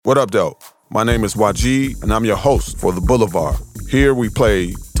What up, though? My name is Wajid, and I'm your host for The Boulevard. Here we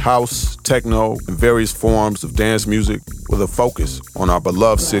play house, techno, and various forms of dance music with a focus on our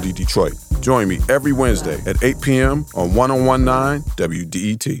beloved city, Detroit. Join me every Wednesday at 8 p.m. on 1019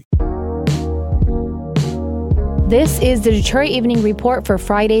 WDET. This is the Detroit Evening Report for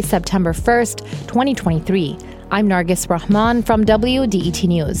Friday, September 1st, 2023. I'm Nargis Rahman from WDET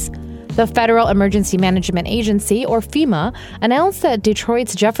News. The Federal Emergency Management Agency, or FEMA, announced that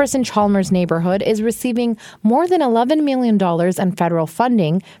Detroit's Jefferson Chalmers neighborhood is receiving more than $11 million in federal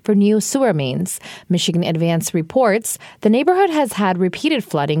funding for new sewer mains. Michigan Advance reports the neighborhood has had repeated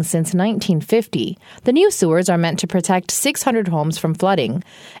flooding since 1950. The new sewers are meant to protect 600 homes from flooding.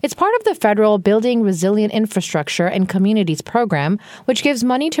 It's part of the federal Building Resilient Infrastructure and Communities program, which gives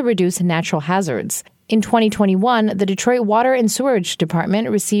money to reduce natural hazards. In 2021, the Detroit Water and Sewerage Department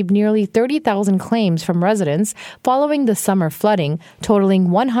received nearly 30,000 claims from residents following the summer flooding, totaling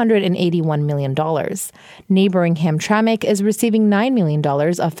 $181 million. Neighboring Hamtramck is receiving $9 million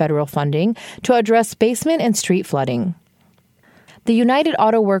of federal funding to address basement and street flooding. The United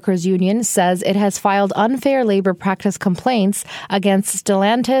Auto Workers Union says it has filed unfair labor practice complaints against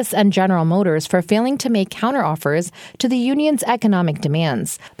Stellantis and General Motors for failing to make counteroffers to the union's economic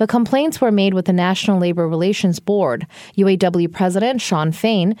demands. The complaints were made with the National Labor Relations Board. UAW President Shawn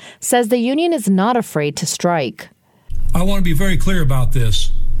Fain says the union is not afraid to strike. I want to be very clear about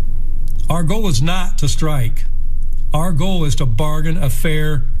this. Our goal is not to strike. Our goal is to bargain a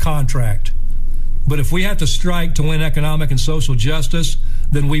fair contract. But if we have to strike to win economic and social justice,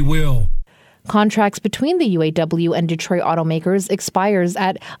 then we will. Contracts between the UAW and Detroit automakers expires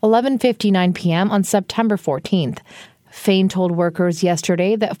at 11:59 p.m. on September 14th. Fain told workers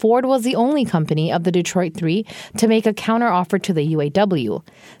yesterday that Ford was the only company of the Detroit Three to make a counteroffer to the UAW.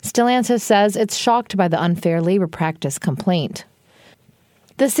 Stellantis says it's shocked by the unfair labor practice complaint.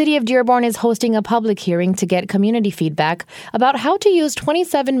 The city of Dearborn is hosting a public hearing to get community feedback about how to use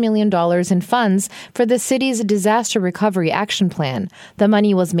 $27 million in funds for the city's disaster recovery action plan. The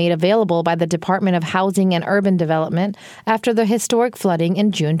money was made available by the Department of Housing and Urban Development after the historic flooding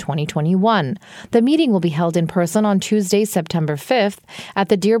in June 2021. The meeting will be held in person on Tuesday, September 5th at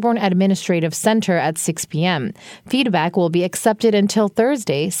the Dearborn Administrative Center at 6 p.m. Feedback will be accepted until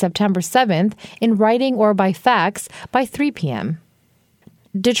Thursday, September 7th, in writing or by fax by 3 p.m.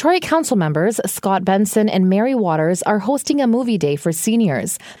 Detroit council members Scott Benson and Mary Waters are hosting a movie day for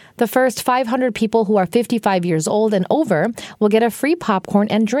seniors. The first 500 people who are 55 years old and over will get a free popcorn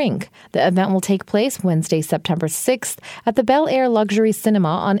and drink. The event will take place Wednesday, September 6th at the Bel Air Luxury Cinema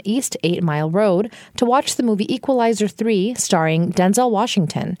on East 8 Mile Road to watch the movie Equalizer 3 starring Denzel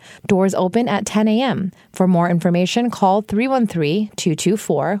Washington. Doors open at 10 a.m. For more information, call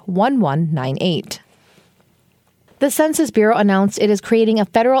 313-224-1198. The Census Bureau announced it is creating a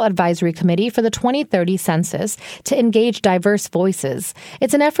federal advisory committee for the 2030 census to engage diverse voices.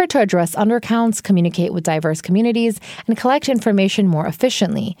 It's an effort to address undercounts, communicate with diverse communities, and collect information more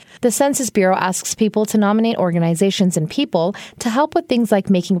efficiently. The Census Bureau asks people to nominate organizations and people to help with things like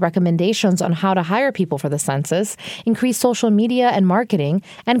making recommendations on how to hire people for the census, increase social media and marketing,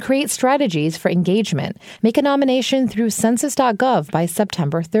 and create strategies for engagement. Make a nomination through census.gov by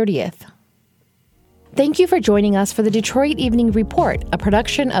September 30th. Thank you for joining us for the Detroit Evening Report, a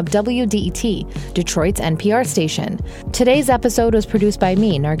production of WDET, Detroit's NPR station. Today's episode was produced by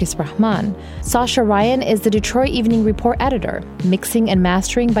me, Nargis Rahman. Sasha Ryan is the Detroit Evening Report editor, mixing and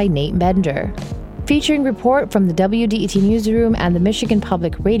mastering by Nate Bender. Featuring report from the WDET Newsroom and the Michigan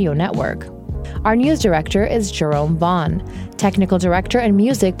Public Radio Network. Our news director is Jerome Vaughn. Technical director and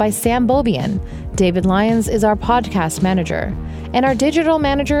music by Sam Bobian. David Lyons is our podcast manager. And our digital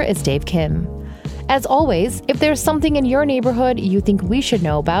manager is Dave Kim. As always, if there's something in your neighborhood you think we should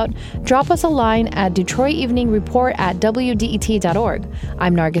know about, drop us a line at DetroitEveningReport@WDET.org.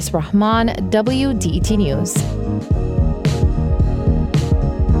 I'm Nargis Rahman, WDET News.